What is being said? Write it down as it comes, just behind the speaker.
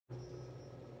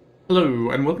Hello,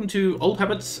 and welcome to Old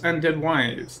Habits and Dead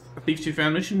Wives, a Thief 2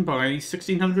 fan mission by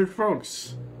 1600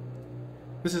 Frogs.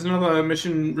 This is another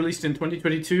mission released in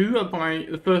 2022 by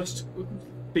the first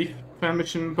Thief fan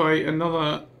mission by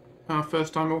another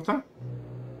first-time author.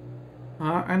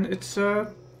 And it's,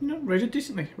 rated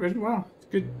decently, rated well. It's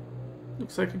good.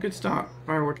 Looks like a good start,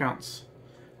 by all accounts.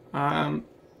 Like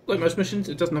most missions,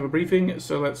 it doesn't have a briefing,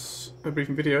 so a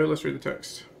briefing video, let's read the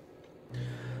text.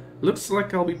 Looks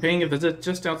like I'll be paying a visit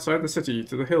just outside the city,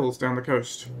 to the hills down the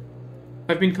coast.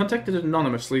 I've been contacted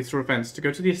anonymously through events to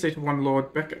go to the estate of one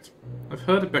Lord Beckett. I've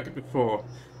heard of Beckett before.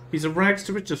 He's a rags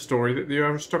to riches story that the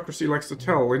aristocracy likes to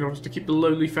tell in order to keep the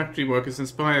lowly factory workers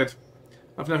inspired.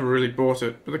 I've never really bought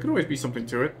it, but there could always be something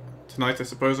to it. Tonight, I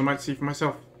suppose I might see for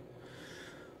myself.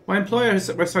 My employer has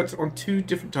set my sights on two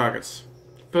different targets.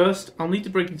 First, I'll need to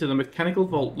break into the mechanical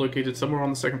vault located somewhere on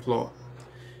the second floor.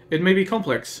 It may be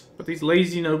complex, but these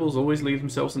lazy nobles always leave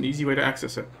themselves an easy way to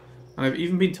access it, and I've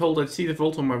even been told I'd see the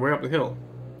vault on my way up the hill.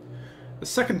 The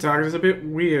second target is a bit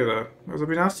weirder, as I've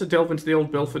been asked to delve into the old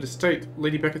Belford estate,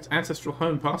 Lady Beckett's ancestral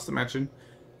home past the mansion,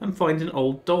 and find an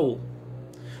old doll.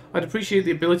 I'd appreciate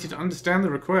the ability to understand the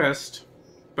request,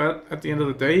 but at the end of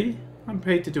the day, I'm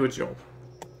paid to do a job.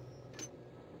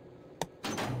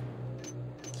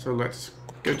 So let's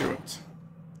go do it.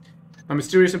 My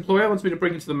mysterious employer wants me to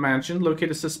bring into the mansion,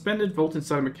 locate a suspended vault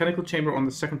inside a mechanical chamber on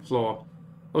the second floor.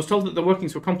 I was told that the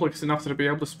workings were complex enough that I'd be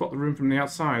able to spot the room from the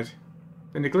outside.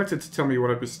 They neglected to tell me what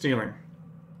I was stealing.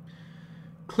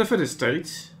 Clifford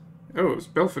Estate. Oh, it was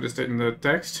Belford Estate in the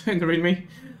text, in the readme.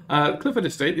 Clifford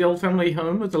Estate, the old family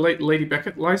home of the late Lady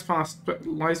Beckett, lies past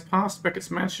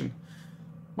Beckett's mansion.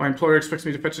 My employer expects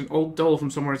me to fetch an old doll from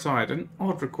somewhere inside. An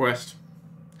odd request.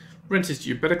 Rent is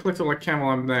due. Better collect all I can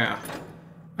while I'm there.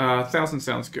 1,000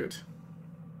 sounds good.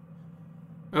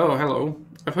 Oh, hello.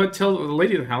 I've heard tell that the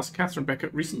lady of the house, Catherine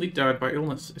Beckett, recently died by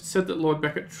illness. It's said that Lord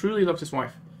Beckett truly loved his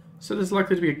wife, so there's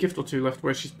likely to be a gift or two left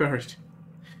where she's buried.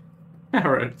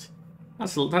 Parrot.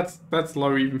 That's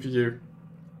low even for you.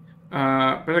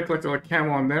 Better collect all I can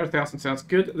while I'm there. 1,000 sounds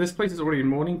good. This place is already in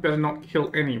mourning. Better not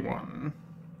kill anyone.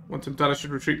 Once I'm done, I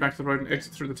should retreat back to the road and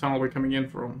exit through the tunnel we're coming in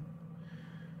from.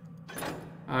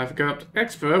 If I go up to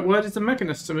expert, word is the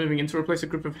mechanists are moving in to replace a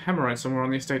group of Hammerites somewhere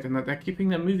on the estate, and that they're keeping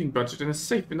their moving budget in a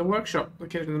safe in the workshop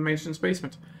located in the mansion's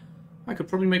basement. I could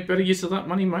probably make better use of that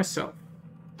money myself.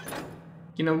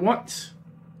 You know what?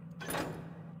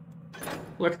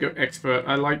 Let's go expert.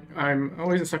 I'm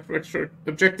always a sucker for extra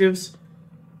objectives.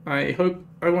 I hope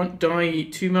I won't die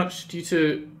too much due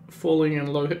to falling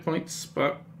and low hit points,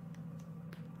 but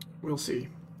we'll see.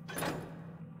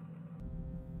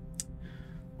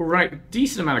 Alright, a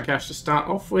decent amount of cash to start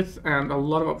off with, and a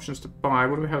lot of options to buy.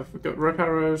 What do we have? We've got rope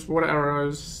arrows, water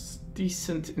arrows,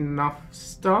 decent enough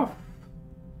stuff.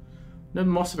 No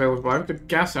moss available to buy. We've got a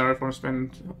gas arrow if I want to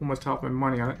spend almost half my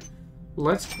money on it.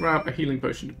 Let's grab a healing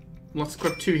potion. Let's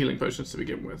grab 2 healing potions to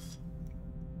begin with.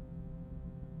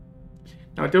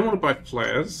 Now, I don't want to buy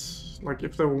flares. Like,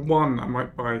 if there were one, I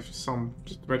might buy some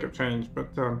just to make a change,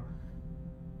 but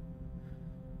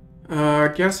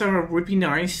gas arrow would be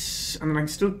nice, and then I can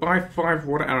still buy 5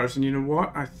 water arrows, and you know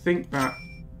what? I think that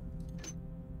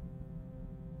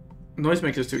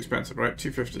noisemaker is too expensive, right?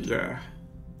 250, yeah.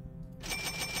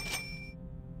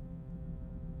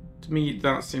 To me,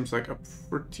 that seems like a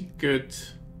pretty good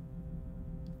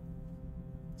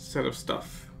set of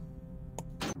stuff.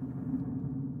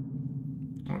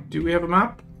 Do we have a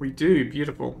map? We do,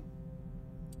 beautiful.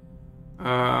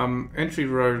 Entry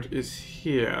road is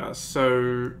here,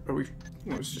 so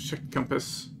let's just check the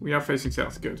compass. We are facing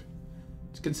south, good.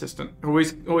 It's consistent.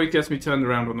 Always gets me turned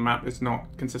around when the map is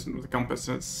not consistent with the compass,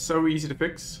 and it's so easy to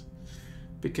fix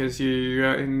because you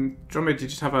in Dromid you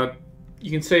just have you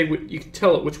can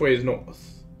tell it which way is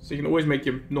north, so you can always make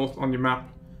your north on your map,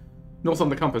 north on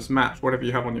the compass match whatever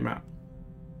you have on your map.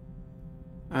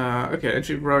 Okay,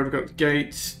 entry road. We've got the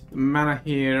gate, the manor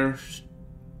here.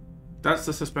 That's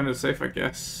the suspended safe, I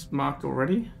guess. Marked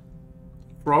already.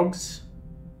 Frogs.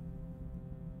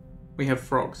 We have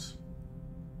frogs.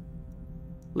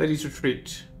 Ladies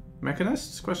Retreat.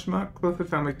 Mechanists? Question mark. Clifford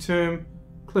Family Tomb.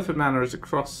 Clifford Manor is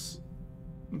across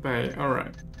the bay.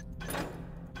 Alright.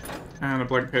 And a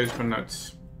blank page for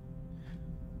notes.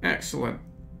 Excellent.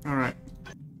 Alright.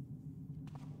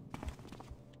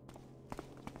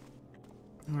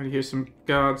 I already hear some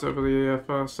guards over the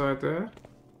far side there.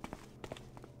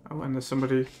 Oh, and there's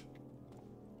somebody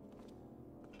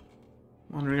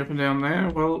wandering up and down there.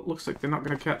 Well, it looks like they're not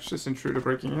going to catch this intruder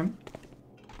breaking in.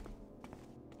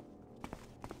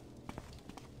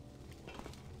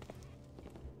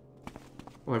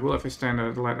 Well, I will if I stand out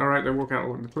of the light. Alright, they walk out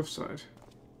along the cliffside.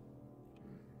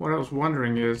 what I was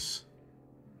wondering is,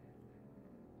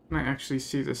 can I actually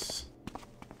see this?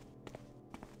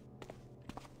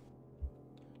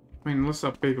 I mean, unless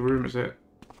that big room is it.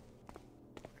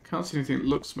 I can't see anything that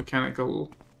looks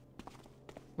mechanical,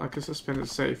 like a suspended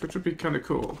safe, which would be kind of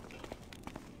cool.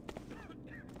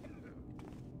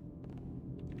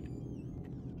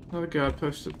 Another guard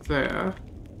posted there.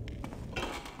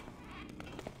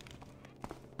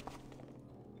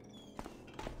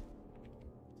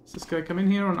 Does this guy come in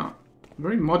here or not?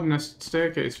 Very modernist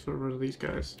staircase for one of these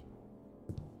guys.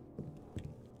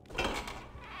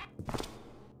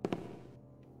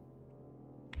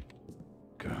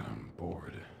 God, I'm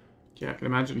bored. Yeah, I can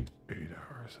imagine. 8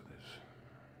 hours of this.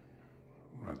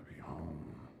 I'd rather be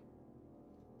home.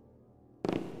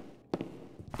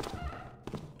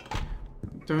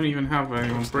 Don't even have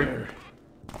anyone breaking. There.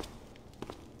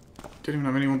 Don't even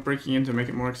have anyone breaking in to make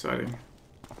it more exciting.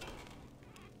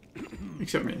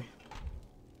 Except me.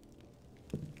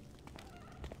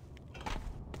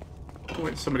 Oh,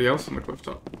 wait, somebody else on the cliff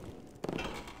top.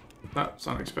 That's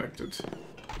unexpected.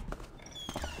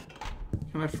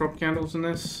 Can I throb candles in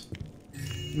this?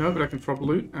 No, but I can throb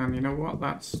loot, and you know what?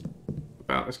 That's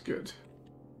about as good.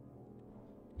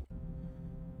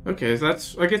 Okay, so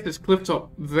that's... I guess it's cliff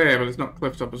top there, but it's not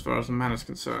cliff top as far as the man is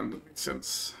concerned. That makes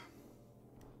sense.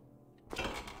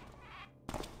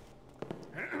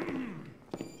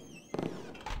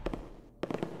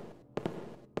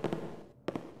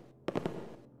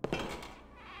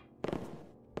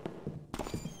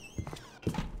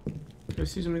 Did I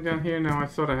see something down here? No, I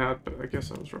thought I had, but I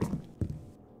guess I was wrong.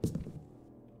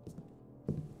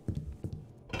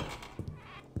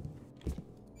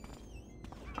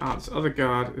 Ah, this other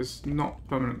guard is not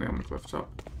permanently on the cliff top.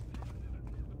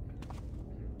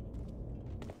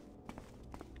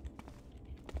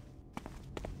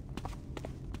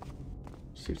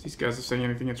 See if these guys are saying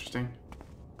anything interesting.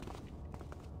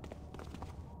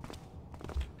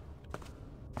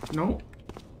 Nope.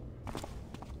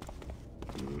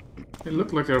 It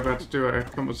looked like they were about to do a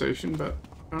conversation, but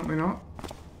apparently not.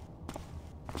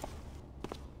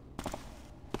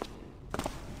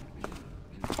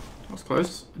 That was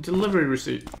close. A delivery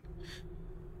receipt.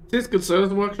 This, good sir,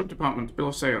 the workshop department. Bill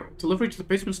of sale. Delivery to the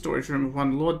basement storage room of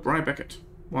one Lord Bry Beckett.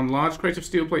 One large crate of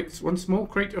steel plates, one small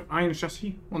crate of iron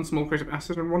chassis, one small crate of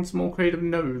acid, and one small crate of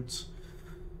nodes.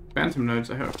 Bantam nodes,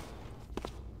 I hope.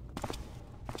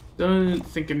 Don't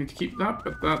think I need to keep that,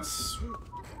 but that's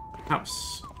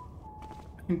perhaps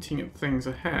hinting at things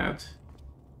ahead.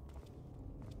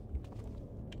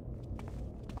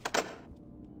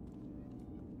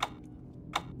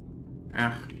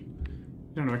 Ah.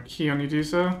 You don't have a key on you, do you,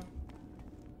 sir?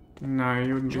 No,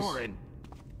 you wouldn't be... Joran,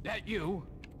 that you?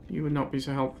 You would not be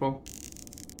so helpful.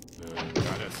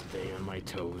 Gotta stay on my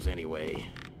toes anyway.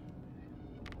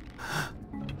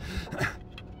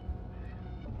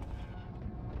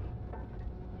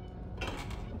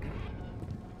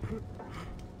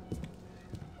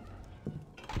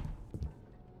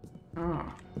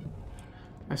 Ah.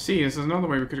 I see, this is another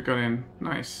way we could have got in.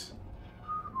 Nice.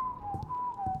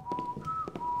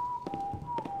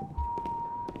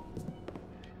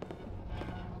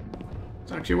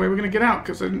 It's actually a way we're going to get out,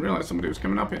 because I didn't realize somebody was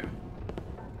coming up here.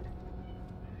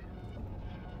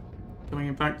 Going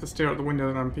in back to stare at the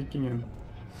window that I'm peeking in.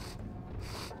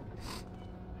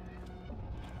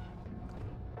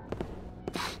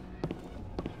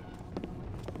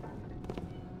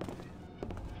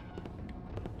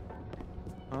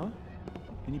 Huh?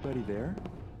 Anybody there?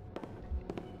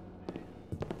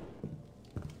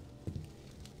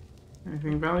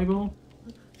 Anything valuable?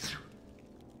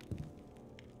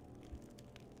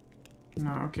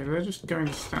 No, okay, they're just going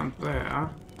to stand there.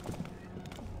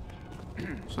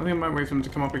 So I think I might wait for them to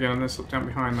come up again and then slip down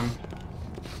behind them.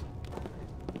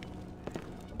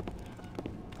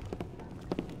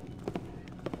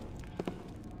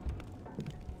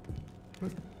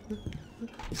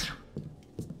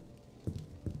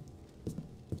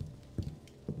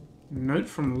 Note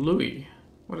from Louis.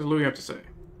 What does Louis have to say?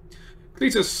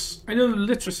 Cletus, I know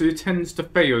literacy tends to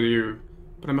fail you,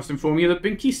 but I must inform you that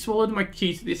Binky swallowed my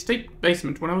key to the estate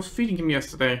basement when I was feeding him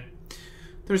yesterday.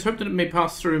 There is hope that it may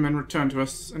pass through and return to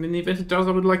us, and in the event it does,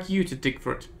 I would like you to dig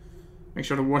for it. Make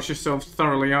sure to wash yourselves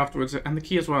thoroughly afterwards, and the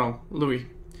key as well, Louis.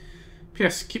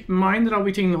 P.S. Keep in mind that I'll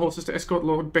be taking the horses to escort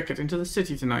Lord Beckett into the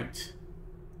city tonight.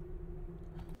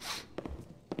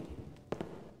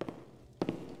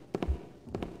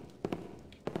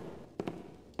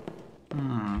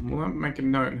 Will that make a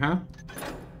note, huh?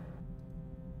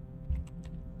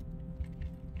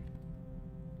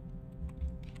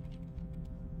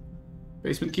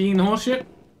 Basement key in the horse ship?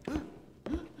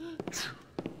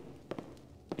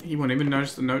 He won't even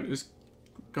notice the note is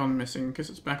gone missing because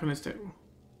it's back on his table.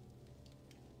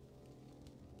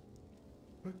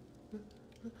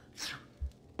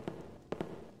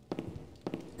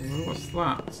 What's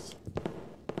that?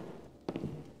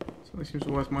 Something seems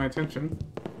worth my attention.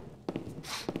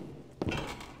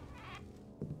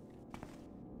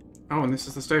 Oh, and this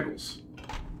is the stables.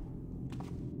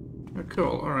 Oh,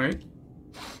 cool. Alright.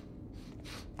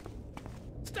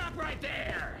 Stop right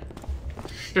there!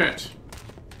 Shit.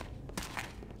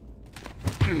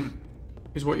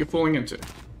 Is what you're falling into.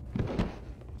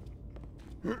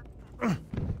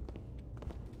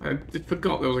 I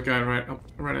forgot there was a guy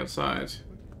right outside.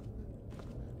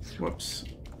 Whoops.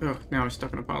 Ugh, now I'm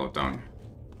stuck in a pile of dung.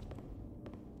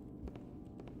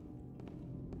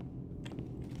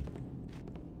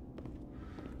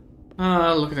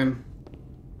 Ah, look at him.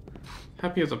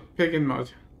 Happy as a pig in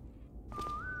mud.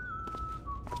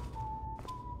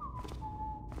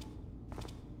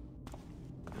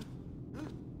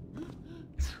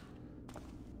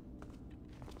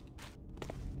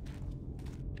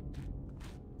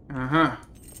 Uh-huh.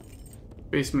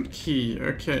 Basement key.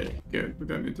 Okay, good. We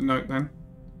don't need the note then.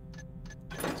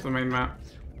 That's the main map.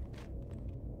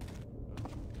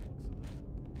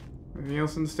 Anything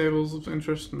else in the stables of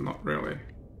interest? Not really.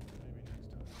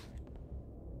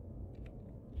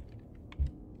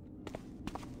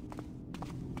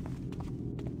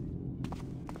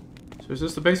 So is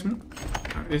this the basement?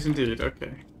 It is indeed,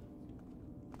 okay.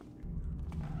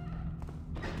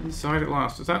 Inside at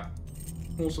last. Is that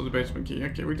also the basement key?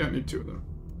 Okay, we don't need two of them.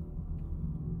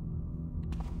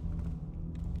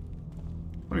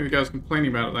 Funny the guy's complaining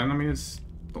about it then. I mean, it's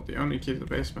not the only key to the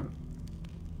basement.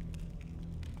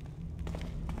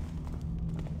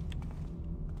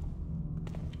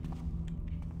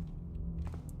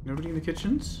 Nobody in the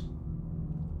kitchens?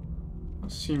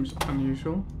 That seems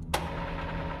unusual.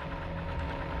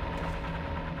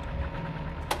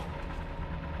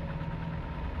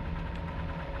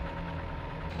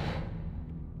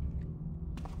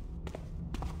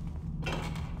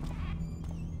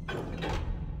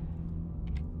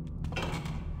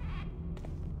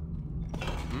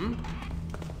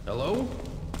 Hello?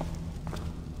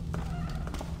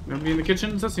 Nobody in the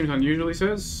kitchens? That seems unusual, he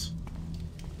says.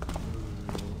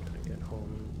 Gotta get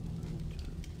home.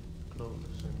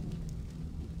 Clothes and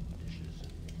dishes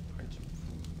and find some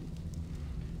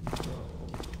food.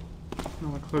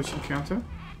 Another close encounter.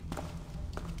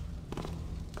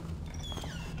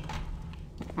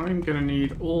 I'm gonna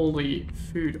need all the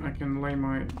food I can lay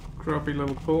my grubby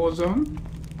little paws on.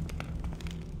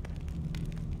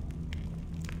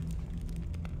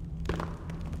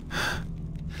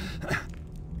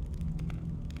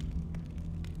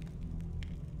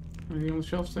 Anything on the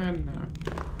shelves there? No.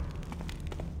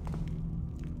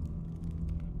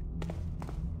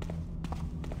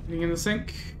 Anything in the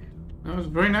sink? That was a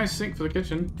very nice sink for the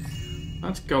kitchen.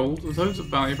 That's gold. Those are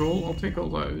valuable. I'll take all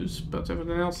those. But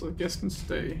everything else I guess can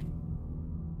stay.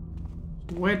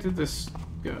 Where did this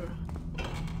go?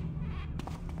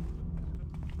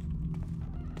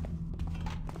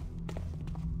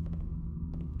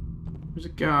 There's a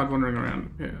guard wandering around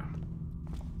up here.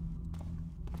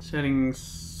 It's heading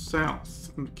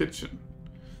south from the kitchen.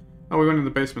 Oh, we went in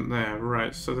the basement there,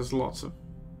 right? So there's lots of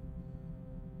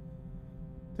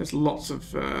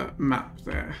map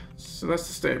there. So that's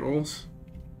the stables.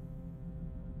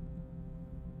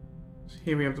 So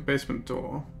here we have the basement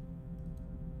door.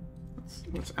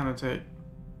 Let's annotate.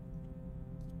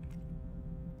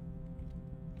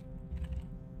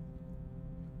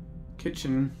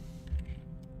 Kitchen.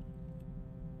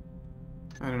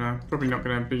 I don't know. Probably not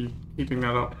going to be keeping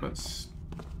that up. That's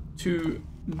too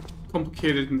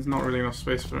complicated and there's not really enough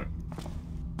space for it.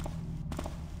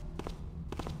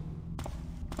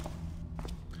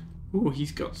 Ooh,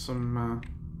 he's got some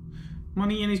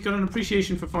money and he's got an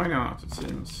appreciation for fine art, it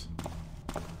seems.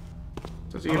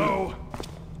 Does he Hello?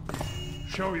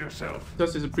 Show yourself.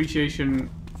 Does his appreciation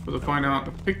for the fine art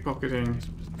of pickpocketing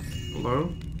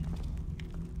below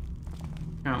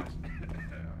count?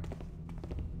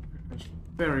 It's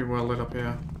very well lit up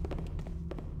here.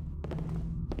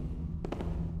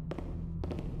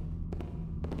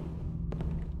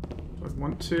 Do I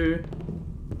want to?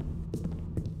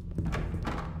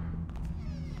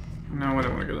 No, I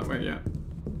don't want to go that way yet.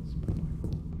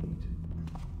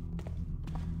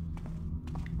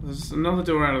 There's another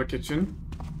door out of the kitchen.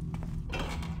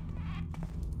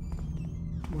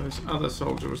 Where this other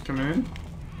soldier was coming in.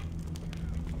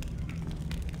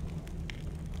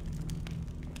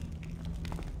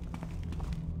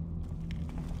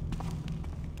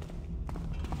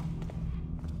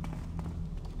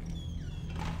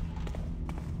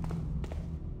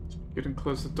 We didn't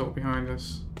close the door behind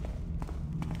us.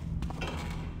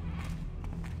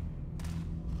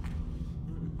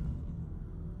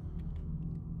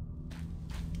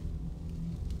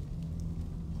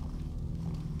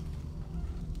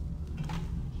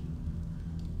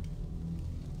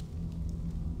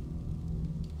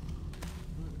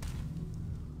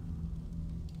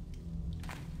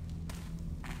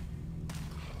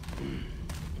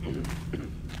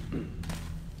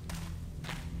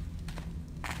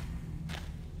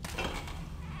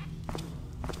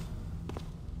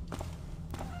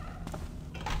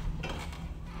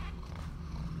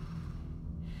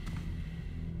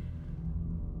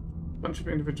 Bunch of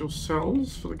individual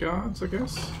cells for the guards, I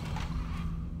guess.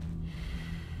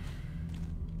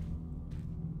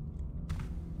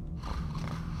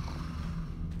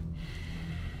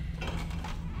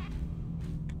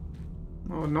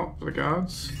 Or not for the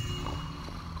guards.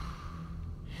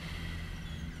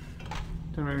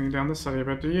 Don't have anything down this side of your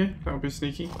bed, do you? That would be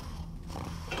sneaky.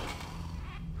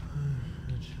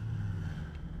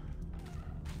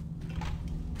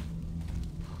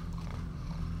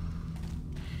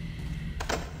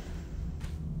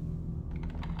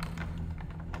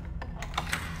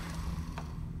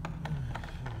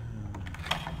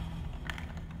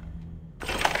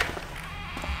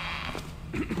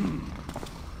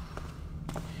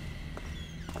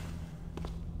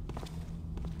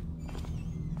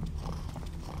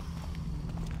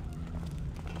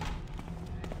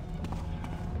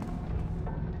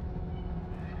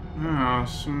 Ah,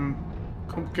 some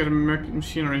complicated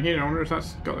machinery here. I wonder if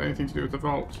that's got anything to do with the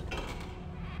vault.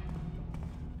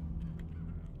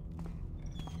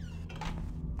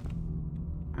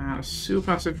 A sewer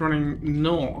passage running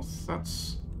north.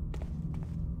 That's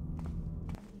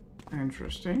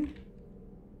interesting.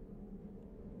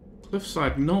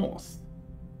 Cliffside north.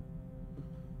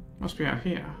 Must be out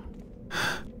here.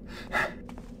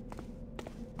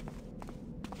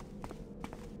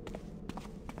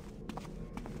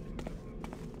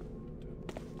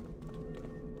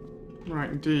 Right,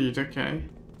 indeed, okay.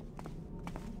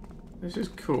 This is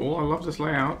cool, I love this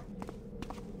layout.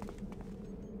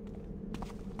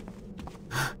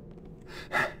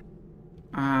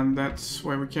 And that's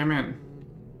where we came in.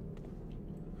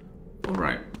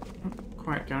 Alright.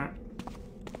 Quiet, Garrett.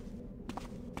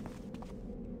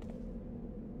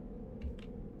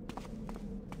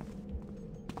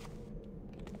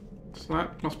 So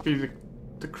that must be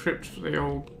the crypt for the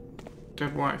old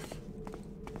dead wife.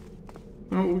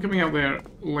 Well, we're coming out there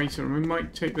later, and we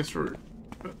might take this route.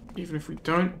 But even if we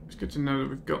don't, it's good to know that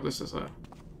we've got this as an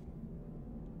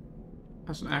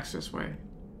access way.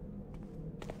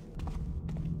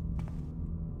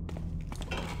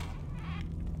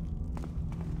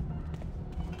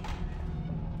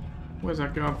 Where's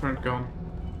that guard friend gone?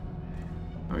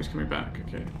 Oh, he's coming back.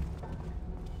 Okay.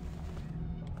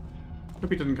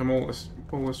 Hope he didn't come all this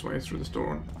way through this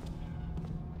door.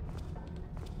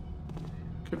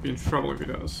 Could be in trouble if he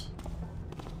does.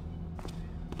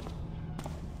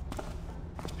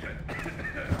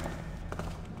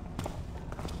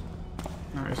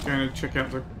 No, he's going to check out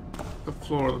the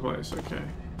floor of the place. Okay.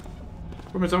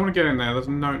 Problem is, I want to get in there. There's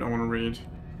a note I want to read.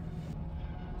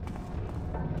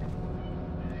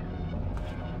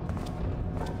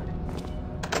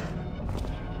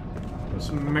 There's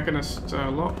some mechanist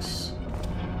locks.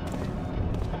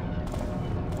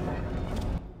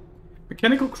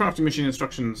 Mechanical crafting machine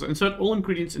instructions. Insert all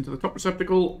ingredients into the top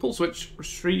receptacle, pull switch,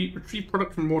 retrieve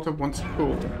product from water once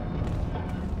cool.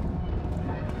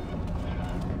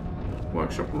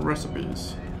 Workshop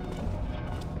recipes.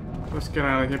 Let's get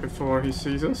out of here before he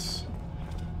sees us.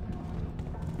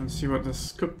 And see what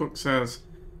this cookbook says.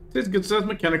 This good says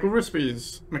mechanical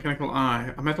recipes. Mechanical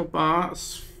eye. A metal bar, a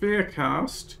sphere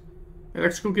cast,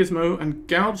 electrical gizmo, and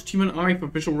gouged human eye for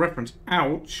visual reference.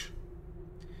 Ouch.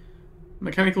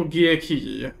 Mechanical gear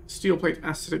key, steel plate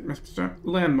acidic mixture,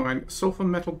 landmine, sulfur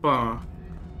metal bar.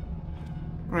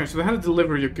 Right, so they had to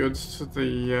deliver your goods to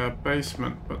the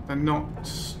basement, but they're not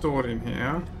stored in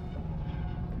here.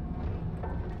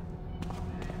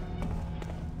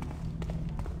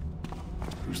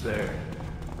 Who's there?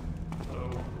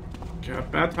 Hello?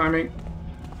 God, bad timing.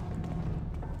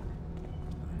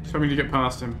 So I need to get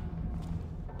past him.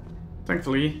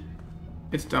 Thankfully,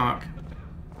 it's dark.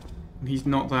 He's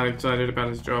not that excited about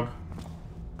his job.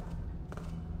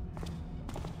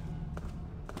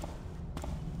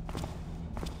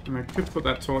 And I could put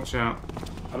that torch out.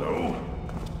 Hello?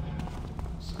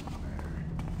 Someone there.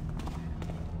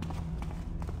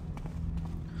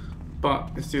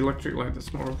 But it's the electric light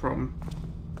that's more of a problem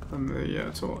than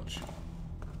the torch.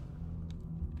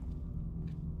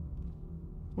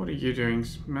 What are you doing,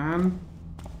 man?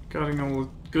 Guarding all the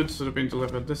goods that have been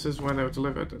delivered. This is where they were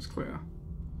delivered, that's clear.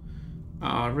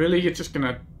 Really? You're just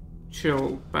gonna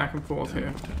chill back and forth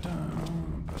here?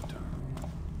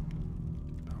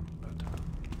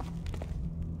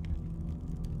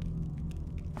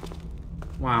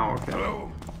 Wow, okay.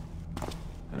 Hello?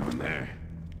 Anyone there?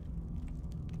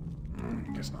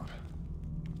 Guess not.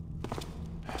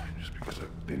 Just because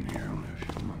I've been here only a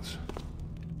few months,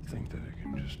 think that I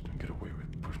can just get away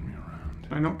with pushing me around.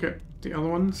 Can I not get the other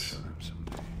ones? Show them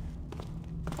someday.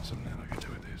 Someday I'll get to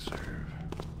what they deserve.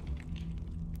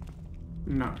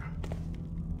 No.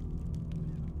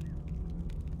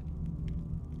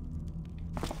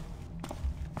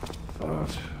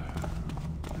 Thought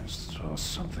I saw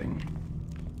something.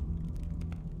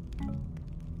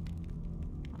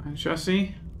 And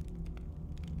chassis?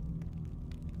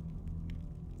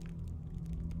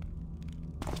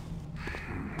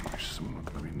 Wish someone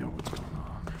would let me know what's going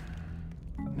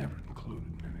on. Never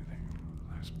included in anything.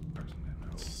 Last person to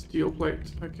know. Steel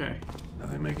plate, okay.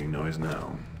 Nothing making noise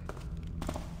now.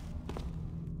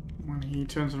 When he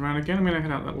turns around again, I'm gonna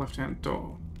head out that left-hand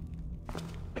door.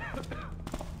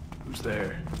 Who's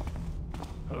there?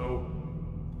 Hello?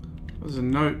 There's a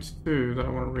note, too, that I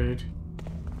want to read.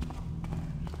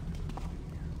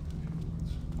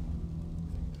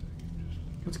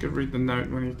 Let's go read the note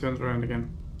when he turns around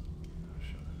again.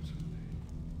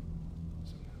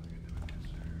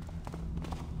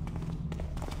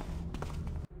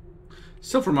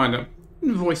 Self-reminder.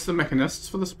 Invoice the mechanists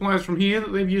for the supplies from here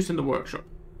that they've used in the workshop.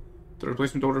 The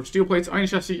replacement order of steel plates, iron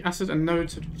chassis, acid, and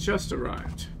nodes have just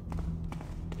arrived.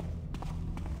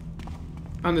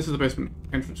 And this is the basement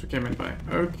entrance we came in by.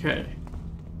 Okay.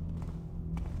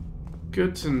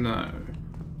 Good to know.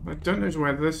 I don't know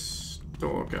where this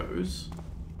door goes.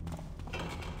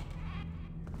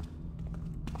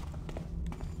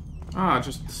 Ah,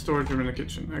 just the storage room in the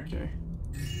kitchen. Okay.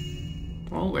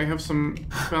 Well, they have some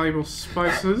valuable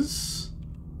spices.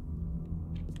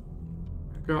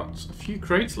 I've got a few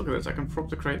crates. Look at this. I can prop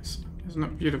the crates. Isn't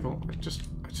that beautiful? I just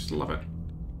love it.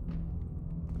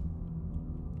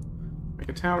 Make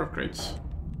a tower of crates.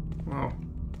 Wow.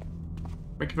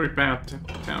 Make a very bad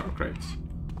tower of crates.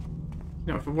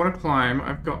 Now, if I want to climb,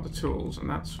 I've got the tools, and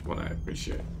that's what I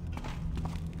appreciate.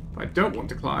 If I don't want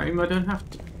to climb, I don't have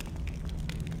to.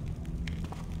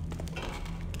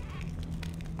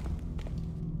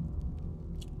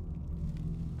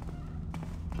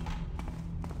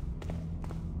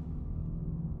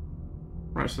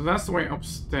 Right, so that's the way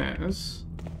upstairs.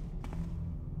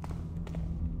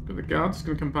 But the guard's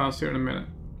going to come past here in a minute.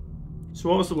 So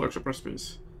what was the workshop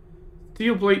recipes?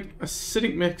 Steel plate,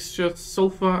 acidic mixture,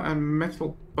 sulfur, and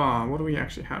metal bar. What do we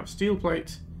actually have? Steel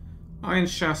plate, iron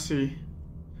chassis,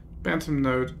 bantam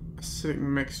node, acidic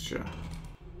mixture.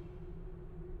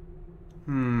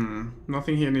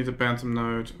 Nothing here needs a bantam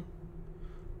node.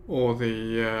 Or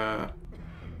the,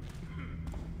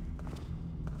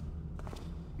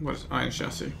 what is iron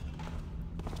chassis?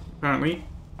 Apparently.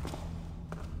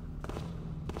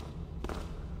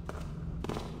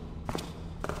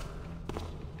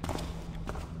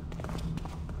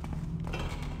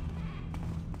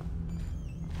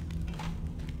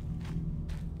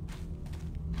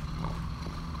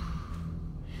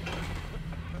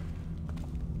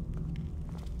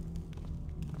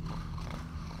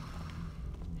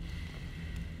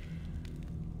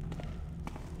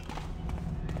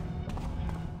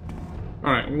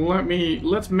 Alright,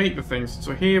 let's make the things.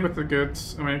 So here with the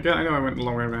goods, I mean, again, I know I went the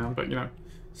long way around, but you know,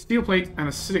 steel plate and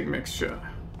acidic mixture.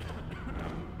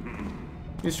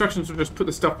 The instructions were just put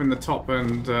the stuff in the top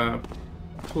and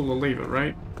pull the lever,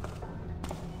 right?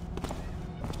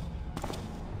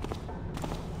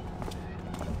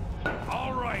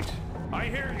 All right, I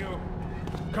hear you.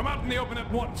 Come out in the open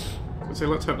at once. So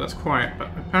let's hope that's quiet, but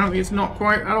apparently it's not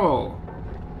quiet at all.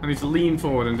 I need to lean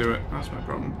forward and do it. That's my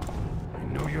problem. I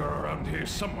know you're around here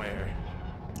somewhere.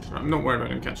 I'm not worried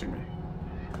about him catching me.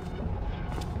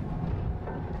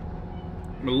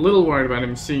 I'm a little worried about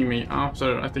him seeing me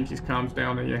after I think he's calmed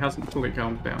down, and he hasn't fully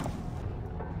calmed down.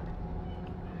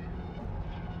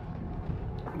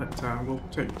 But we'll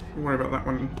worry about that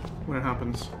when it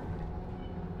happens.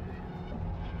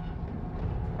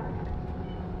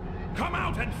 Come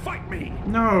out and fight me!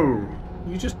 No!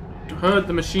 You just heard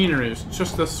the machinery. It's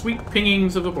just the sweet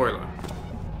pingings of the boiler.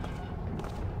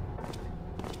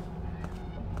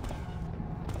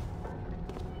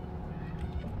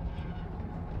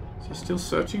 Is he still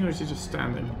searching, or is he just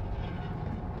standing?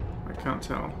 I can't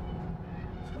tell.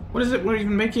 What is it we're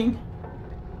even making?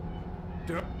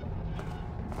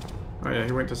 Oh yeah,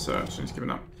 he went to search and he's given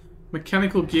up.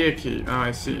 Mechanical gear key. Ah,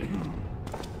 I see.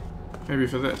 Maybe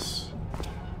for this.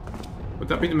 Would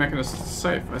that be the Mechanist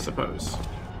safe, I suppose?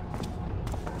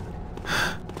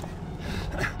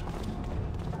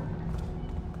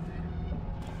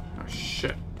 Oh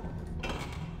shit.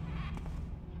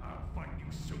 I'll find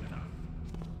you soon enough.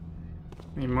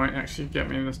 He might actually get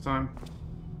me this time.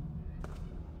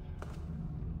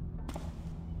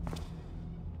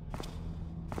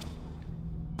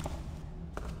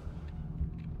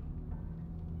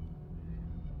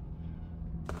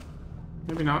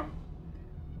 Maybe not.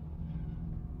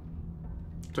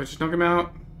 Do I just knock him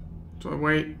out? Do I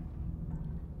wait?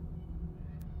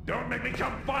 Don't make me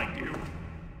come find you!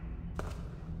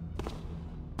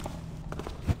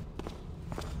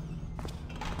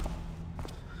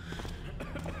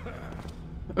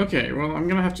 Okay, well, I'm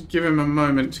gonna have to give him a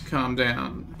moment to calm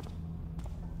down.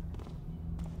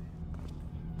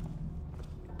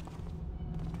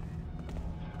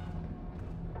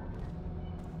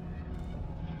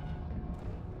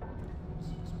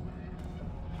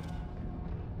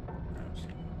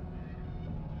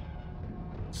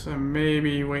 So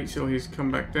maybe wait till he's come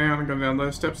back down and go down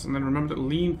those steps, and then remember to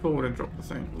lean forward and drop the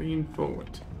thing. Lean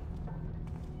forward.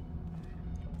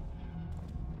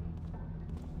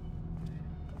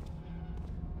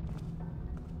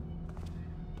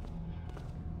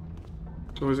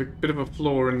 There was a bit of a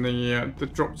flaw in the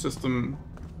drop system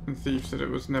in Thief, that it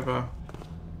was never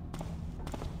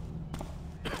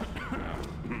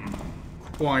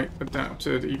quite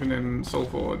adapted, even in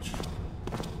Soulforge.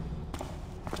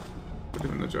 For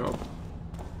doing the job.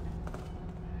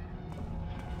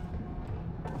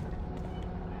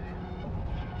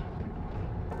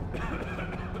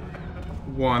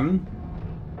 One.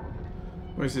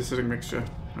 Where's the acidic mixture?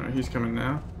 Alright, he's coming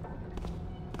now.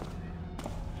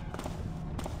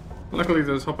 Luckily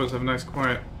those hoppers have nice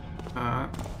quiet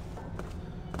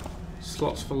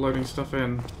slots for loading stuff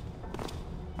in.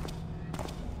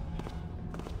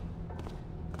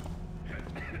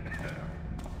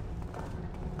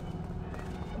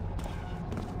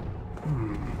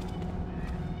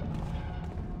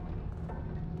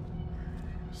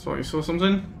 So you saw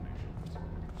something?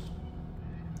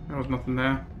 There was nothing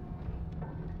there.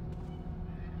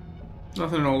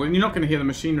 Nothing at all. And you're not going to hear the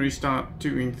machinery start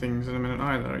doing things in a minute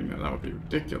either. You know, that would be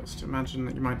ridiculous to imagine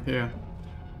that you might hear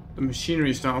the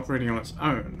machinery start operating on its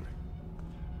own.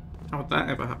 How would that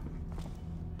ever happen?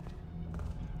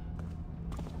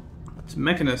 It's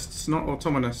mechanists, not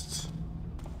automonists.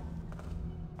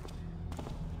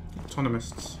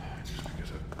 Autonomists. Just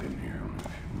because I've been here only a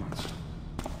few months,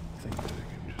 I think that I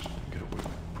can just get away with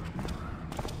pushing me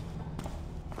around.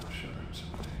 I'll show them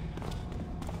someday.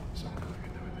 Something I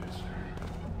can do with this.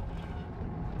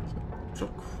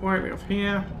 Drop quietly off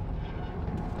here.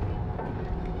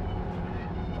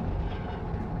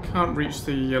 Can't reach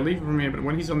the lever from here, but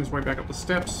when he's on his way back up the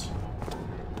steps,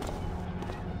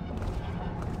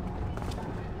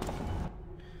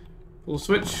 full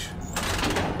switch.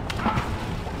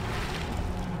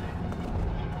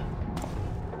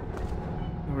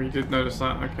 Oh, you did notice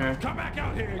that, okay. Come back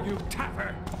out here, you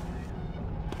tapper!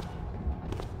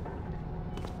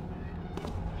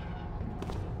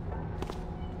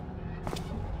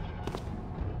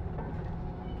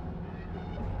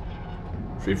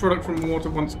 Free product from water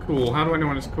once cool. How do I know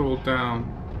when it's cooled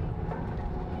down?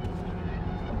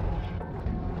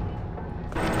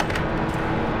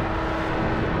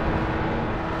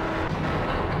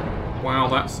 Wow,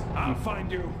 that's I'll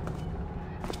find you.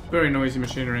 very noisy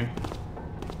machinery.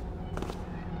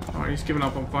 Oh, he's given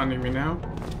up on finding me now.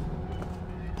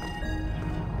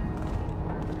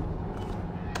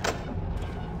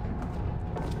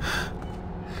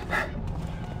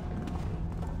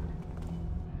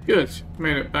 Good,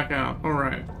 made it back out.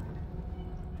 Alright.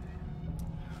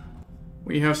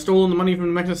 We have stolen the money from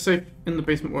the Mechanist safe in the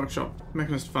basement workshop.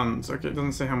 Mechanist funds. Okay, it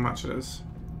doesn't say how much it is.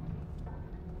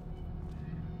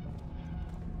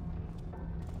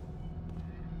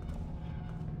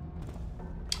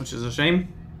 Which is a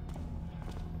shame.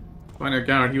 If I know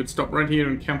Garrett, he would stop right here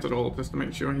and count it all just to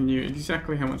make sure he knew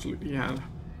exactly how much loot he had.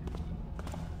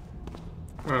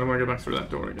 Alright, I'm gonna go back through that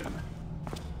door again.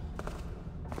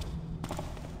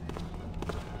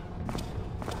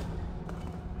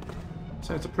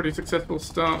 So it's a pretty successful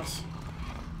start.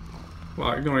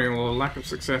 Well, ignoring all the lack of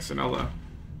success in other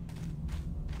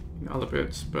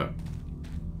bits, but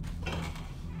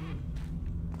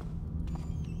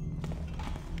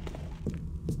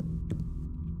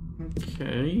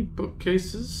okay,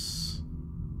 bookcases.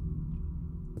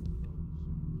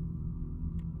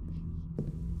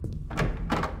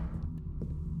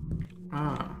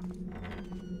 Ah,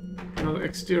 another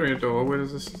exterior door. Where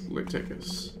does this take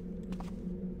us?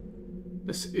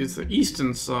 This is the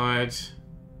eastern side.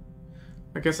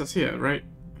 I guess that's here, right?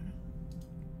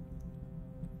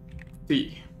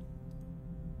 D.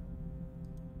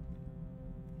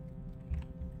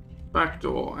 Back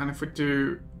door, and if we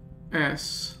do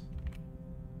S,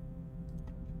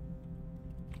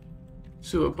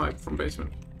 sewer pipe from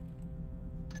basement.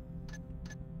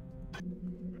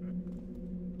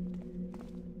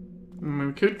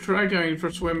 We could try going for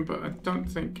a swim, but I don't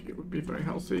think it would be very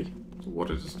healthy. The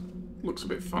water just looks a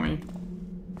bit funny.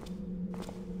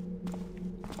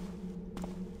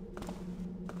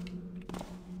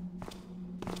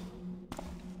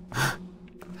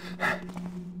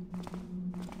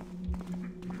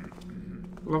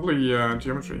 Lovely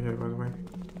geometry here, by the way.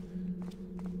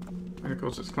 And of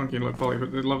course it's clunky and low poly,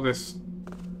 but they love this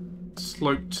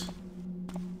sloped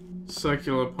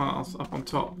circular path up on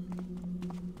top.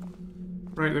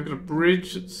 Right, they've got a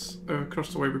bridge that's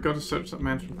across the way. We've got to search that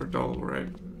mansion for doll, right?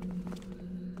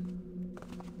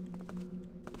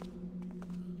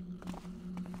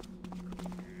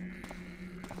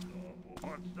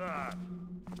 What's that?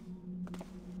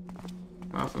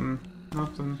 Nothing.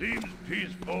 Nothing. Seems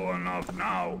peaceful enough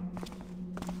now.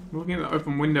 I'm looking at the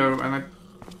open window and I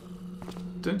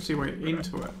don't see a way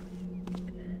into it.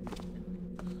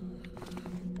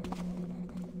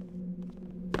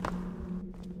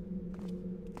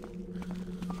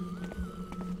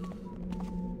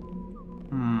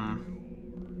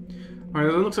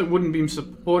 Alright, it looks like wooden beam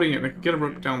supporting it. I could get a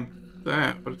rope down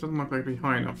there, but it doesn't look like it'd be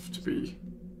high enough to be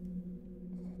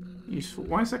useful.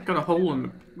 Why has that got a hole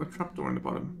in the trapdoor in the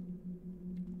bottom?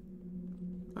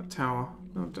 That tower.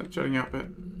 Oh, that jutting out bit.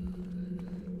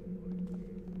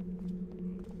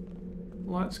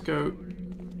 Let's go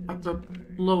at the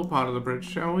lower part of the bridge,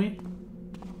 shall we?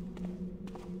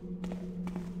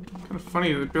 Kind of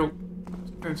funny that they built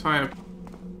the entire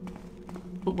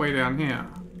footway down here.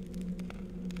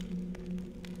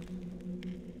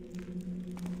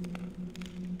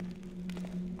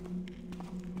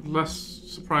 Less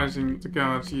surprising that the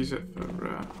guards use it for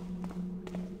a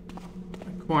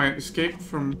quiet escape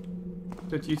from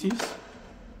their duties.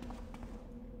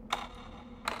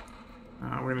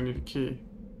 We're gonna need a key.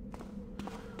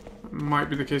 That might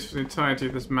be the case for the entirety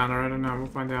of this manor, I don't know, we'll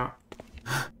find out.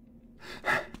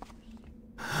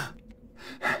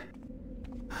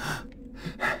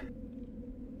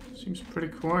 Seems pretty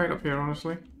quiet up here,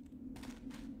 honestly.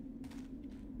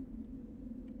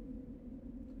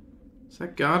 Does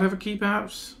that guard have a key,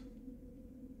 perhaps?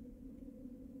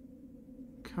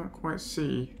 Can't quite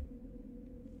see.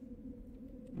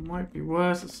 Might be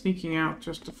worth sneaking out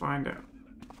just to find out.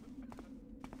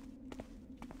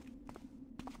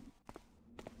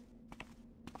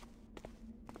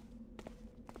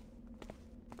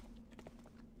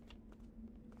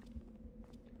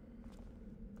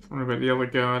 I wonder about the other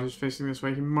guard who's facing this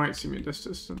way. He might see me at this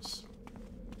distance.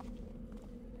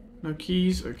 No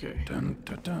keys? Okay. Dun,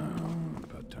 dun, dun,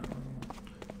 ba-dum.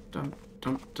 Dun,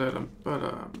 dun, dun, dun,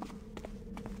 ba-dum.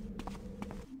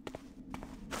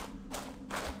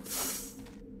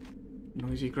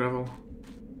 Noisy gravel.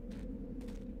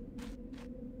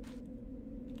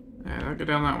 Yeah, I'll go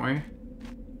down that way.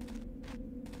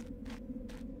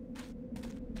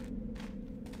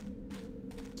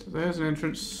 So there's an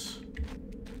entrance,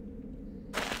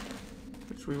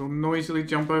 which we will noisily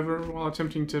jump over while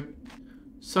attempting to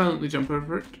silently jump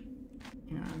over it.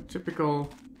 Yeah,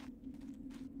 typical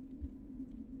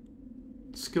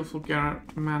skillful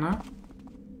Garrett manner.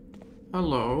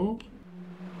 Hello.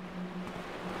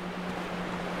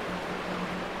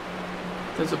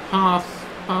 There's a path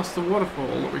past the waterfall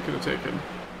that we could have taken.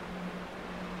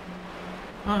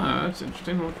 Ah, that's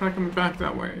interesting. We'll try coming back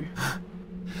that way.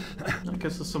 I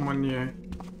guess there's someone new.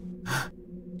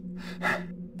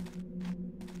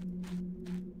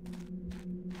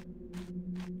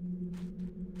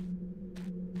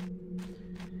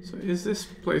 So is this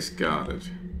place guarded?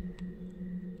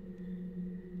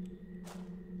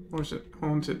 Or is it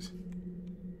haunted?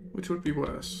 Which would be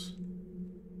worse?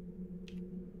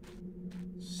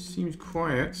 Seems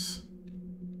quiet.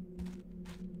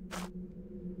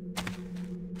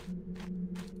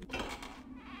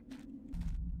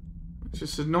 It's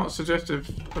just not suggestive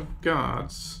of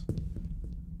guards.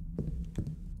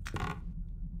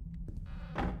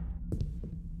 I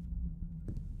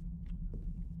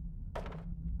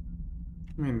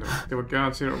mean, there were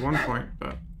guards here at one point,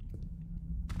 but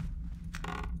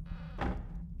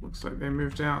looks like they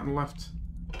moved out and left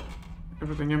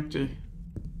everything empty.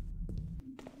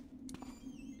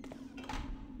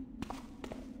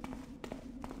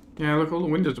 Yeah, look, all the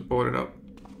windows are boarded up.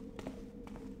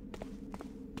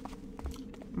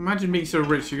 Imagine being so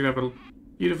rich you could have a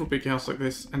beautiful big house like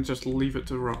this and just leave it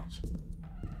to rot.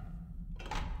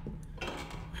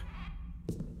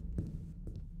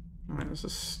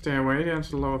 stairway down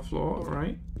to the lower floor,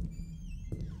 alright.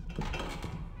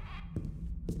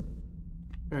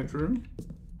 Bedroom.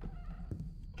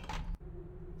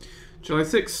 July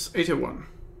 6, 801.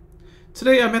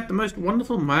 Today I met the most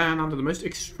wonderful man under the most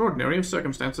extraordinary of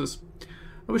circumstances.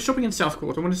 I was shopping in South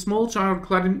Court when a small child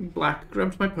clad in black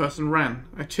grabbed my purse and ran.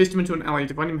 I chased him into an alley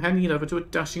to find him handing it over to a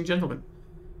dashing gentleman.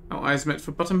 Our eyes met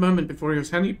for but a moment before he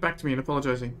was handing it back to me and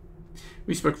apologizing.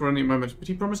 We spoke for only a moment, but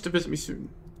he promised to visit me soon.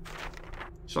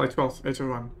 July 12th,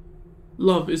 801.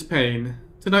 Love is pain.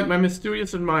 Tonight my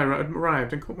mysterious admirer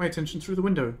arrived and caught my attention through the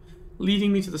window,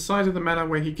 leading me to the side of the manor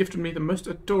where he gifted me the most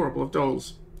adorable of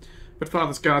dolls. But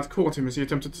Father's guards caught him as he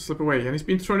attempted to slip away, and he's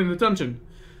been thrown in the dungeon.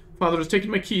 Father has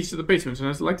taken my keys to the basement and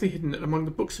has likely hidden it among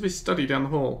the books of his study down the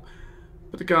hall,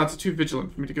 but the guards are too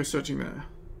vigilant for me to go searching there.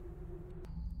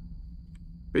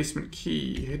 Basement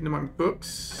key, hidden among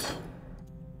books.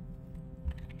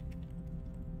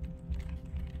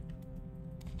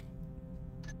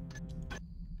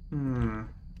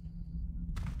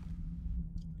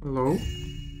 Hello?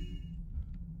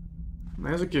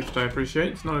 There's a gift I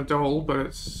appreciate. It's not a doll, but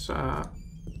it's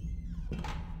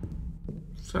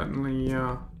certainly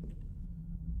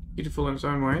beautiful in its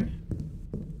own way.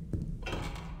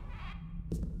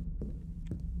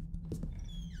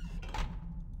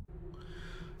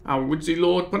 Our woodsy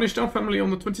lord punished our family on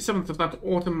the 27th of that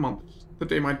autumn month, the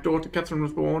day my daughter Catherine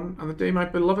was born, and the day my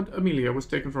beloved Amelia was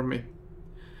taken from me.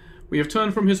 We have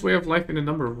turned from his way of life in a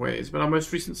number of ways, but our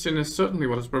most recent sin is certainly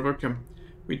what has provoked him.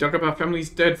 We dug up our family's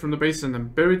dead from the basin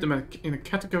and buried them in a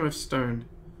catacomb of stone.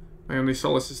 My only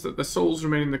solace is that their souls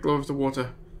remain in the glow of the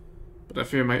water, but I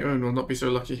fear my own will not be so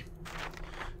lucky.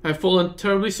 I have fallen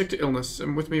terribly sick to illness,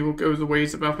 and with me will go the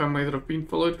ways of our family that have been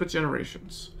followed for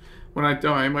generations. When I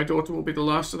die, my daughter will be the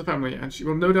last of the family, and she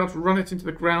will no doubt run it into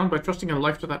the ground by trusting her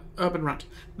life to that urban rat,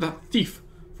 that thief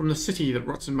from the city that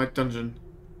rots in my dungeon.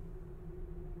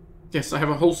 Yes, I have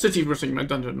a whole city rotting in my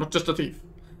dungeon, not just a thief.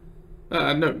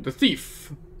 No, the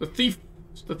thief. The thief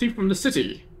from the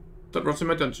city that rots in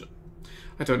my dungeon.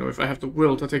 I don't know if I have the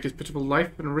will to take his pitiful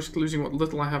life and risk losing what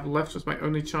little I have left as my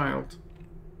only child.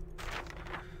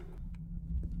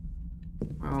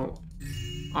 Well,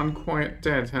 unquiet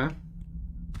dead, huh?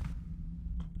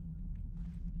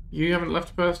 You haven't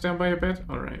left a purse down by your bed?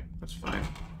 Alright, that's fine.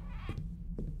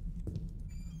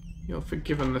 You're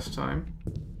forgiven this time.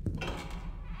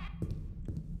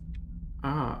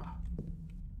 Ah.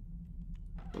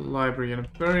 The library and a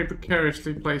very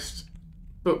precariously placed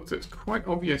book that's quite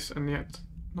obvious and yet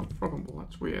not probable.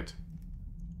 That's weird.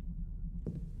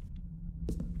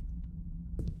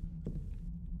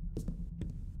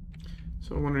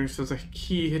 So I'm wondering if there's a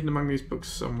key hidden among these books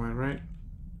somewhere, right?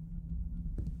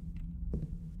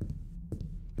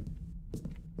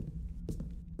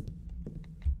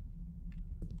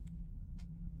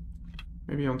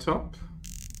 Maybe on top?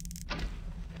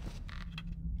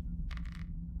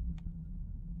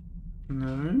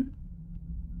 No.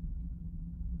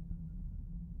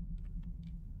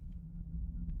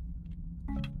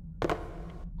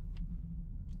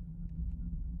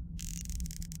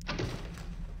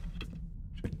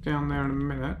 Check down there in a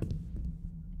minute.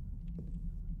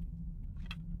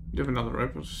 You have another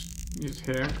rope, I'll just use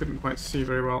it here. Couldn't quite see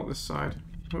very well this side.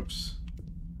 Oops.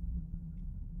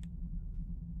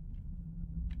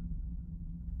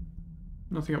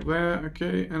 Nothing up there,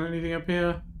 okay, and anything up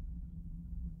here?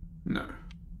 No.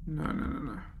 No, no, no,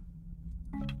 no.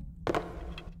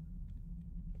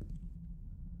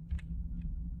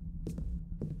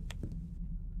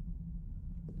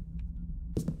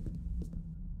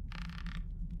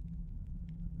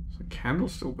 Is the candle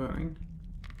still burning?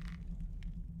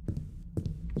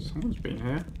 Someone's been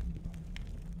here.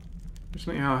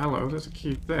 Recently, oh, hello, there's a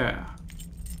key there.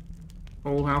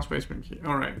 Old house basement key,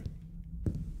 alright.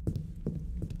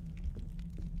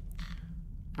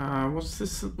 What's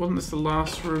this? Wasn't this the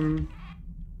last room?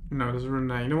 No, there's a room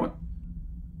there. You know what?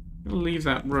 I'm gonna leave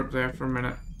that rope there for a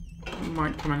minute. It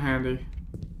might come in handy.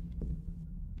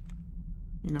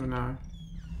 You never know.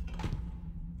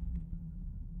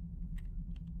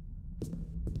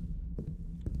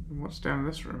 And what's down in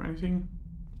this room? Anything?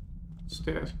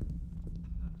 Stairs.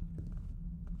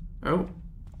 Oh.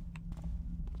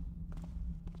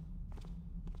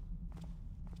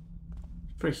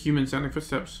 Very human sounding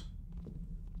footsteps.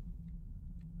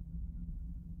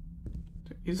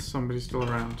 Is somebody still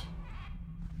around?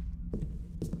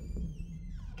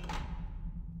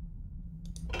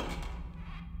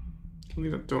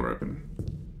 Leave that door open.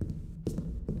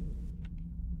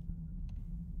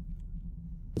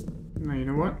 No, you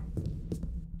know what?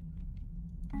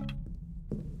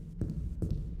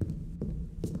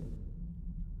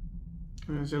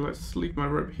 So let's leave my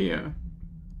rope here.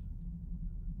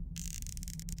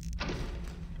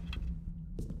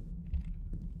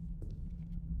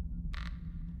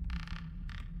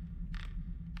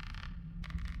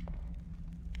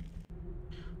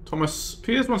 Thomas,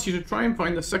 Piers wants you to try and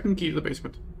find the second key to the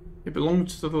basement. It belonged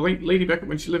to the late Lady Beckett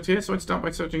when she lived here, so I'd start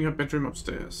by searching her bedroom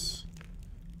upstairs.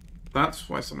 That's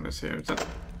why someone is here. Is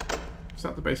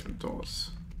that the basement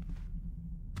doors?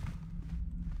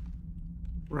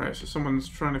 Right, so someone's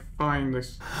trying to find the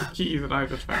key that I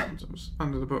just found. It was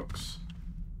under the books.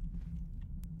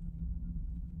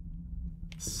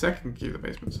 Second key to the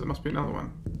basement, so there must be another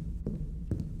one.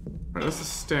 Right, that's the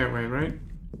stairway, right?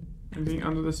 Anything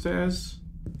under the stairs?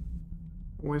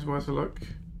 Always worth a look.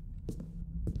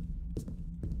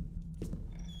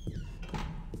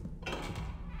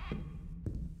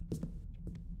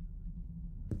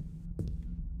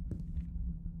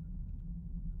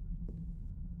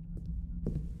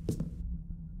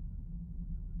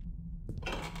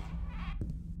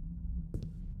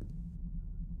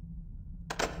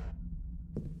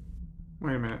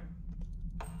 Wait a minute.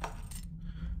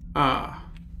 Ah,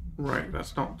 right,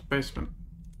 that's not the basement.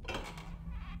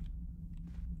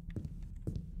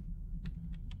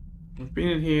 We've been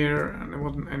in here and there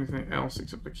wasn't anything else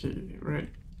except the key, right?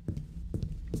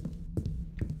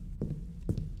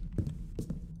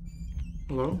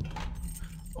 Hello?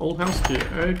 Old house key.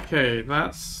 Okay,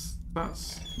 that's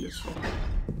useful.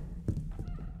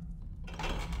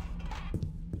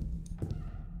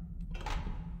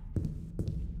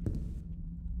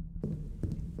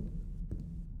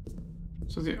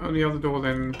 So the only other door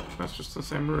then, that's just the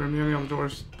same room, the only other door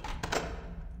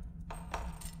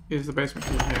is the basement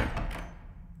key here.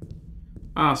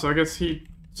 Ah, so I guess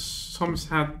Thomas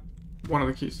had one of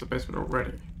the keys to the basement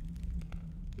already.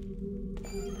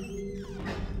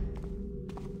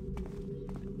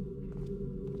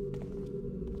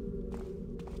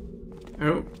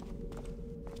 Oh.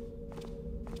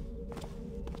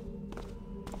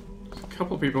 There's a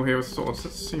couple of people here with swords,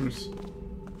 that seems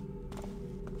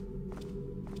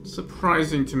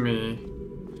surprising to me.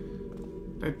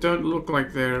 They don't look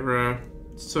like they're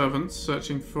servants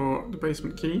searching for the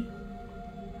basement key.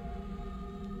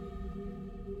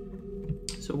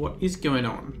 So what is going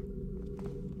on?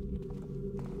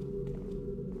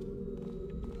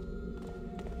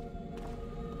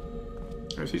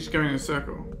 Oh, is he just going in a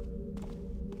circle?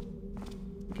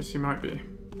 I guess he might be.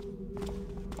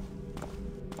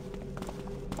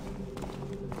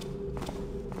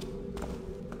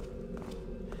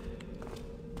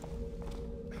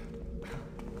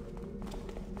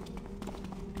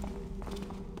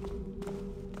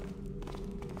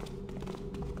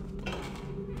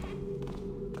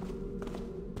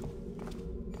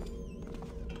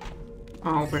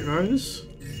 I'll take those.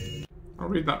 I'll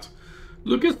read that.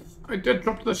 Lucas, I did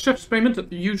drop the chef's payment at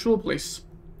the usual place.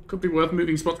 Could be worth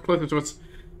moving spots closer to us.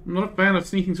 I'm not a fan of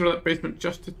sneaking through that basement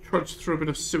just to trudge through a bit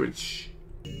of sewage.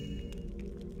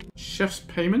 Chef's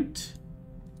payment?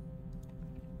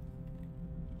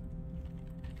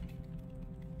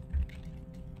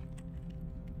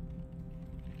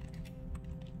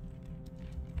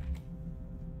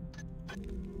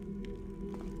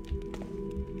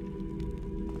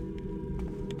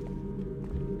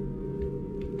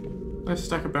 Nice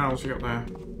stack of barrels you got there.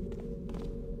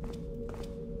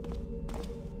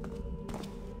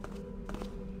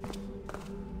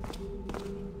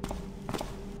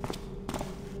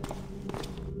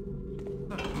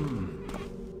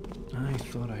 I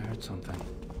thought I heard something.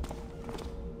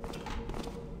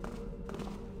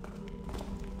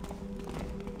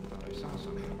 Thought I saw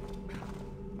something.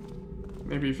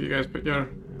 Maybe if you guys put your It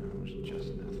was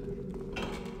just nothing.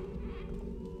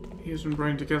 ears and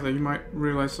brain together, you might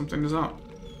realize something is up.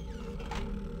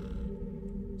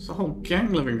 It's a whole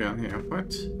gang living down here.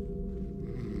 What?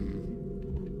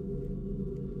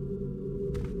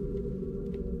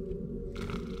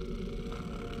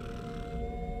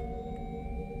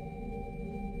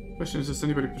 Question is, does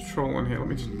anybody patrol in here? Let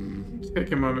me just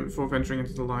take a moment before venturing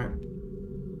into the light.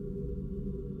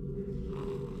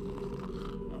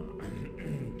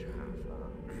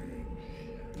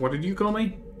 What did you call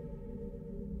me?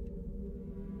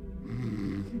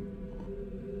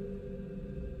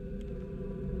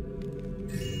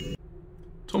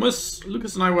 Thomas,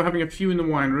 Lucas and I were having a few in the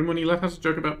wine room when he let us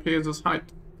joke about Piers'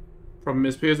 height. Problem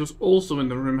is, Piers was also in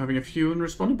the room having a few and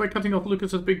responded by cutting off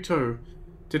Lucas's big toe.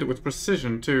 Did it with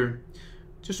precision, too.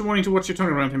 Just a warning to watch your tongue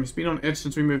around him. He's been on edge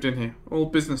since we moved in here. All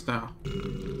business now.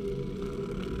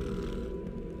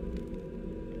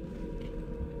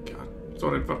 God,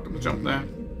 thought I'd fucked up the jump there.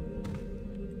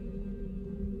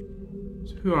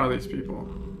 So who are these people?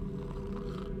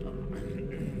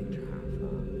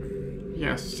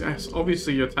 Yes, yes,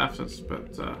 obviously you're Taffers,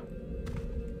 but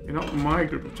you're not my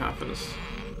group of Taffers.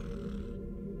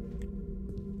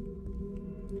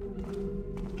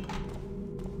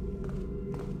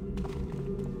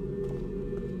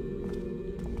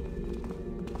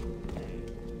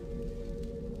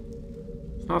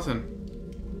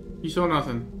 Nothing. You saw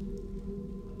nothing.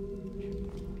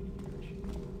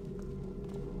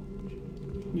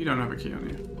 You don't have a key on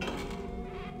you.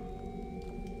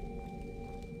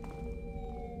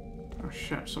 Oh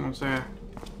shit, someone's there.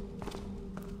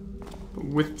 But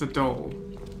with the doll.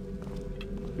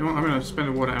 You know what, I'm gonna spend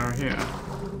a water arrow here. I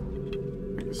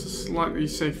think it's a slightly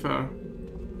safer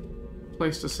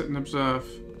place to sit and observe.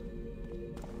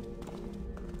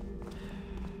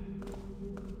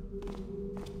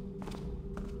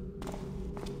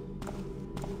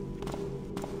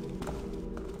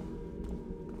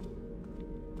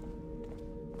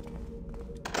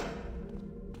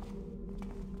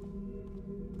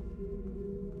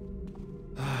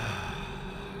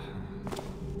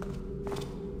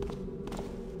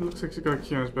 Looks like he's got a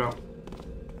key on his belt.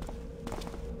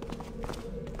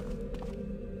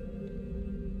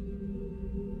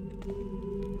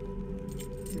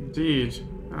 Indeed.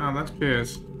 Ah, that's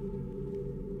Piers.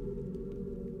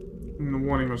 And the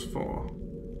warning was 4.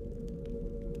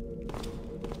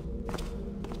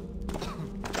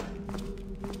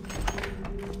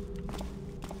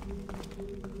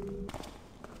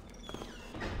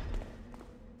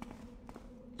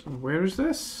 So where is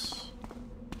this?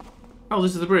 Oh,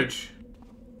 this is the bridge.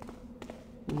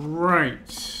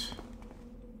 Right. So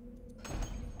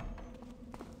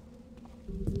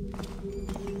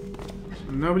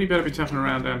nobody better be tapping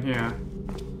around down here.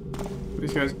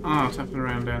 These guys are tapping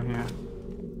around down here.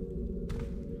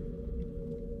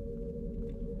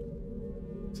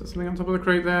 Is there something on top of the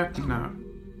crate there? No.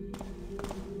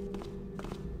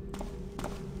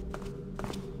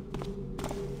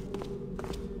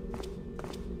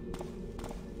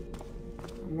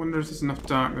 I wonder if there's enough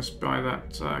darkness by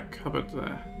that cupboard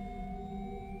there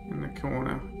in the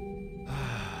corner.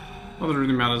 Not that it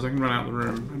really matters, I can run out of the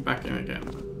room and back in again.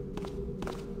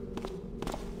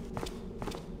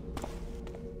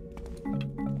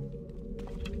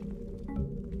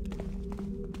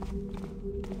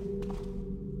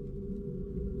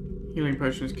 Healing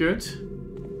potion is good.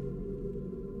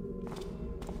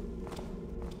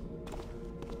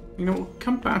 You know, we'll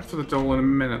come back for the doll in a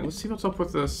minute. Let's see what's up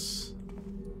with this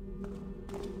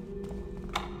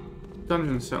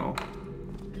dungeon cell.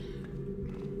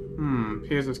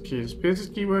 Piers' key. Does Piers'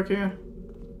 key work here?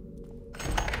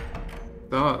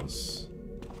 Does.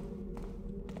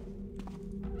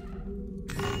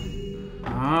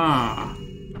 Ah.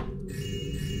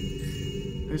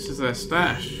 This is their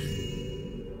stash.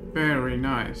 Very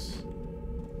nice.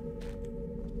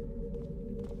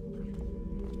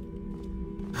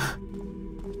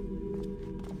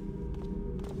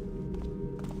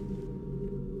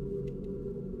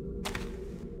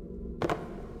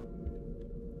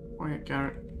 Quiet,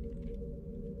 Garrett.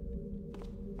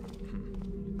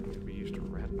 I'd be used to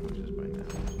rat noises by now.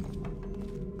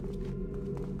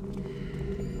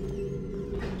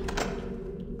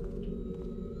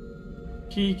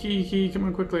 Key, come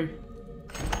on quickly.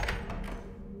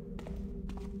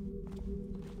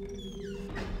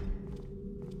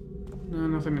 No,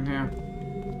 nothing in here.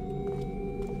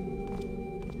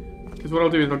 Because what I'll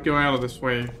do is I'll go out of this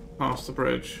way, past the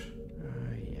bridge.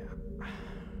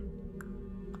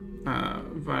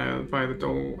 Via the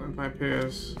doll and via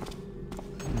Piers.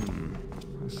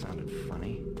 That sounded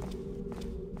funny.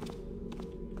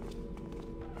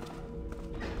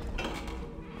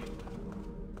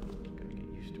 Gotta get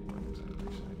used to working side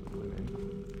by side with women,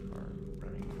 or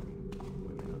running from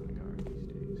women on the guard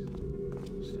these days.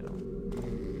 Still.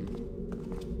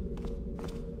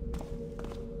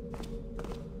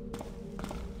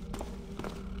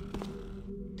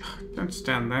 Don't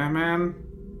stand there, man.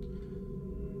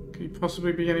 Could you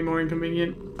possibly be any more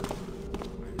inconvenient?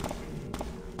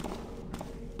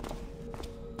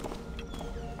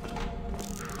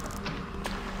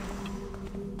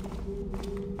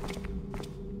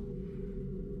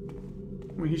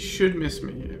 Well, he should miss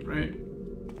me here, right?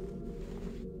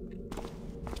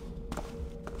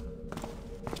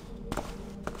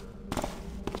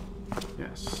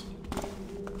 Yes.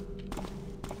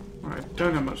 Alright,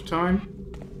 don't have much time.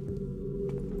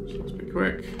 So let's be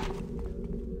quick.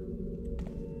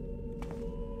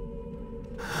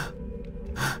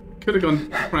 Could have gone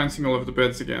prancing all over the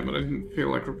beds again, but I didn't feel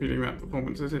like repeating that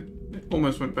performance as it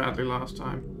almost went badly last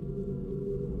time.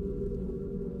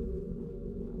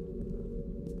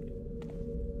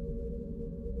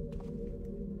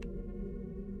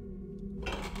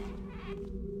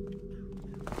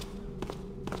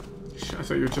 I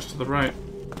thought you were just to the right.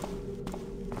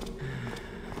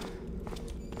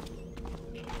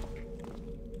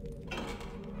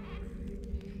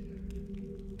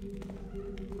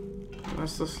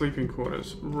 That's the sleeping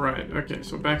quarters. Right, okay,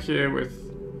 so back here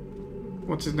with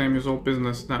What's his name? Is all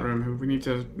business in that room. We need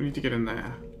to get in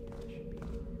there.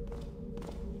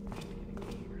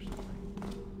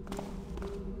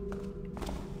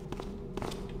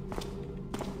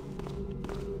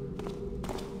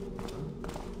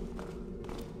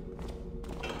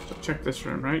 So check this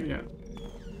room, right? Yeah.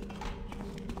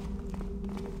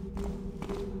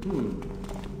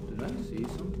 Did I see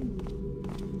something?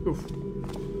 Oof.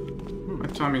 My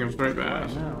timing was very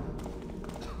bad. Now.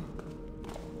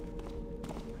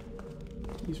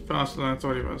 He's faster than I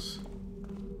thought he was.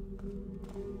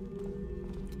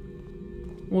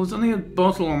 Well, there's only a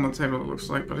bottle on the table, it looks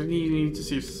like, but I need to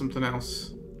see if there's something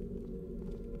else.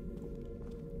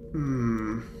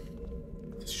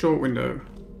 It's a short window.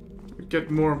 I'd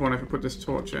get more of one if I put this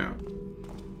torch out.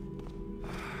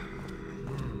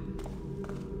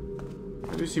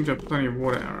 I do seem to have plenty of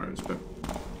water arrows, but...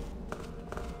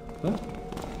 Huh?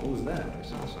 What was that? I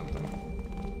saw something.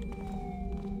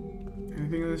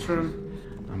 Anything in this room?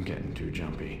 I'm getting too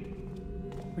jumpy.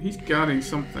 Well, he's guarding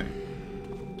something.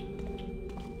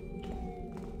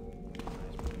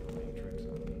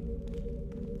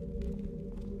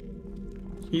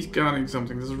 He's guarding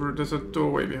something. There's a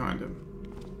doorway behind him.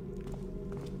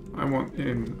 I want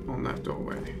in on that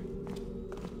doorway.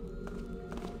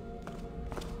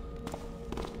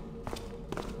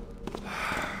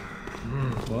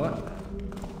 What?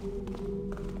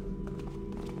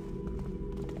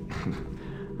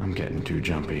 I'm getting too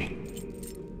jumpy.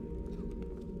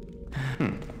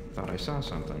 Thought I saw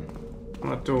something. On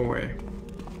that doorway.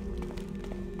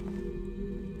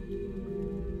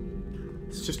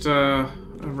 It's just a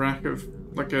rack of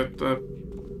like an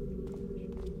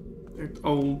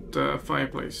old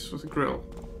fireplace with a grill.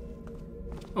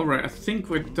 All right, I think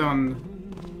we're done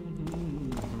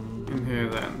in here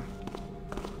then.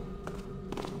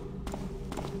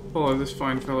 Follow this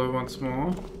fine fellow once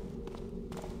more.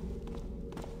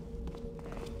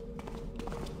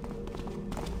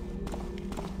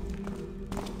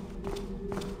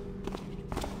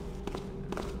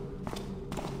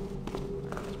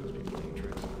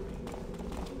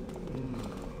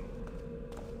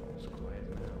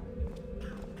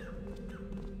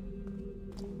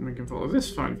 And we can follow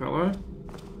this fine fellow.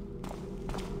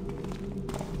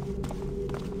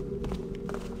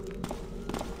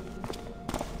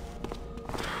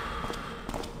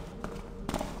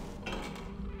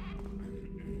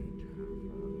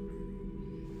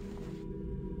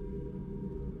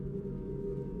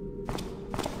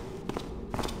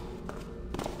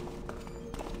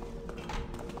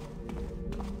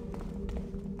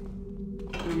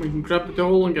 And we can grab the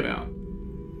doll and get out.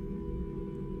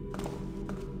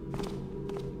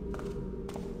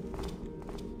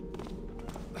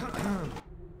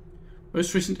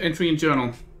 Most recent entry in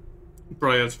journal.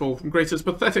 Briar's fall from grace is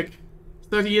pathetic.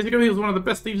 30 years ago he was one of the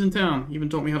best thieves in town. He even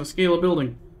taught me how to scale a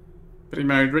building. But he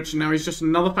married rich and now he's just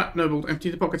another fat noble to empty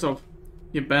the pockets of.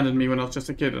 He abandoned me when I was just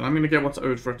a kid and I'm gonna get what's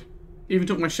owed for it. He even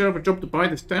took my share of a job to buy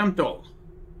this damn doll.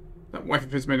 That wife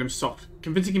of his made him soft.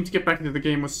 Convincing him to get back into the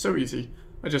game was so easy.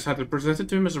 I just had to present it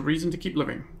to him as a reason to keep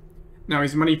living. Now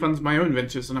his money funds my own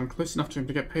ventures and I'm close enough to him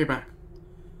to get payback.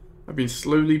 I've been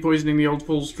slowly poisoning the old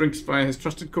fool's drinks via his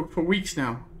trusted cook for weeks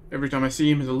now. Every time I see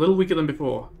him, he's a little weaker than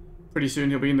before. Pretty soon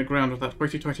he'll be in the ground with that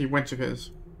hoity-toity wench of his.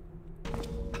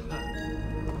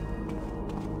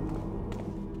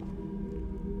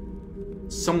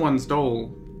 Someone's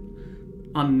doll.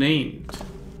 Unnamed.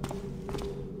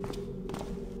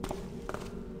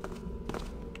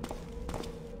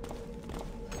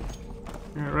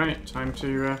 Alright, time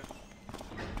to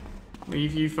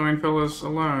leave you fine fellas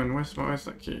alone. Where's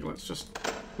that key? Let's just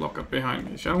lock up behind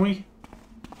me, shall we?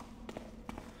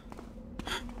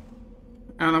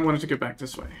 And I wanted to go back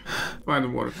this way. Find the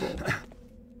waterfall.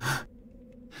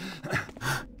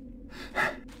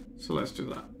 So let's do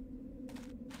that.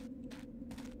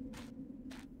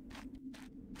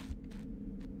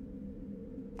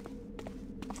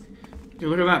 Yeah,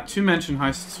 look at that. 2 mansion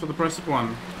heists for the price of 1.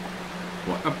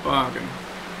 What a bargain.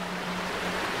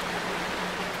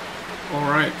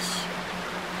 Alright.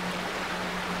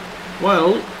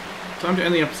 Well, time to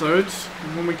end the episode.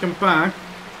 And when we come back,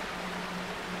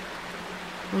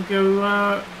 we'll go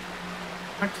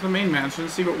back to the main mansion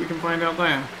and see what we can find out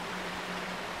there.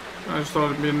 I just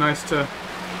thought it'd be nice to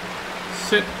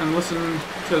sit and listen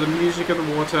to the music of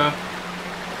the water,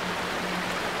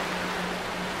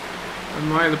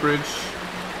 admire the bridge,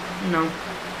 you know,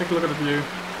 take a look at the view,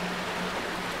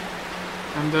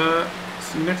 and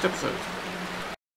see you next episode.